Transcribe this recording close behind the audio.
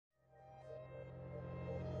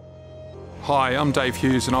Hi, I'm Dave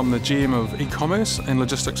Hughes and I'm the GM of e-commerce and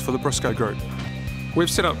logistics for the Briscoe Group.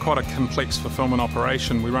 We've set up quite a complex fulfilment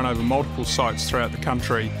operation. We run over multiple sites throughout the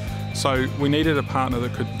country, so we needed a partner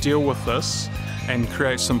that could deal with this and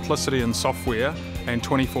create simplicity in software and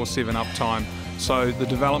 24/7 uptime. So the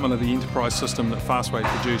development of the enterprise system that Fastway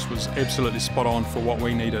produced was absolutely spot on for what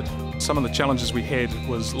we needed. Some of the challenges we had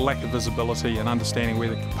was lack of visibility and understanding where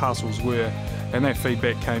the parcels were, and that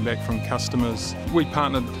feedback came back from customers. We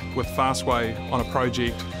partnered with Fastway on a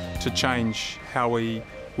project to change how we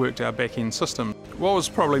worked our back-end system. What was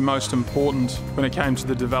probably most important when it came to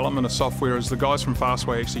the development of software is the guys from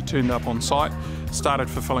Fastway actually turned up on site, started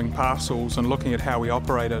fulfilling parcels and looking at how we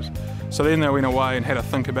operated. So then they went away and had a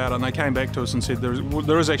think about it, and they came back to us and said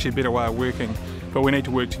there is actually a better way of working, but we need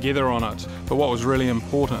to work together on it. But what was really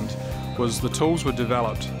important was the tools were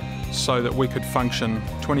developed so that we could function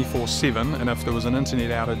 24/7, and if there was an internet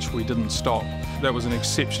outage we didn't stop. That was an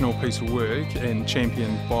exceptional piece of work and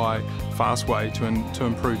championed by Fastway to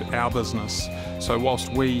improve our business. So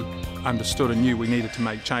whilst we understood and knew we needed to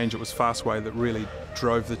make change, it was Fastway that really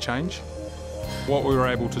drove the change. What we were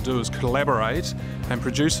able to do is collaborate and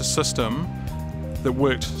produce a system that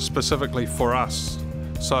worked specifically for us.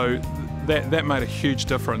 So that made a huge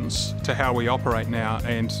difference to how we operate now,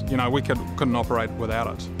 and we couldn't operate without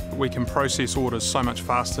it. We can process orders so much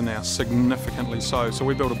faster now, significantly so. So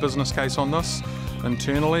we built a business case on this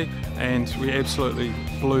internally, and we absolutely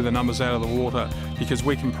blew the numbers out of the water because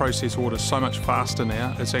we can process orders so much faster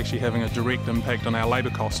now. It's actually having a direct impact on our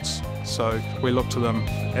labour costs. So we look to them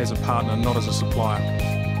as a partner, not as a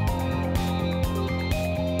supplier.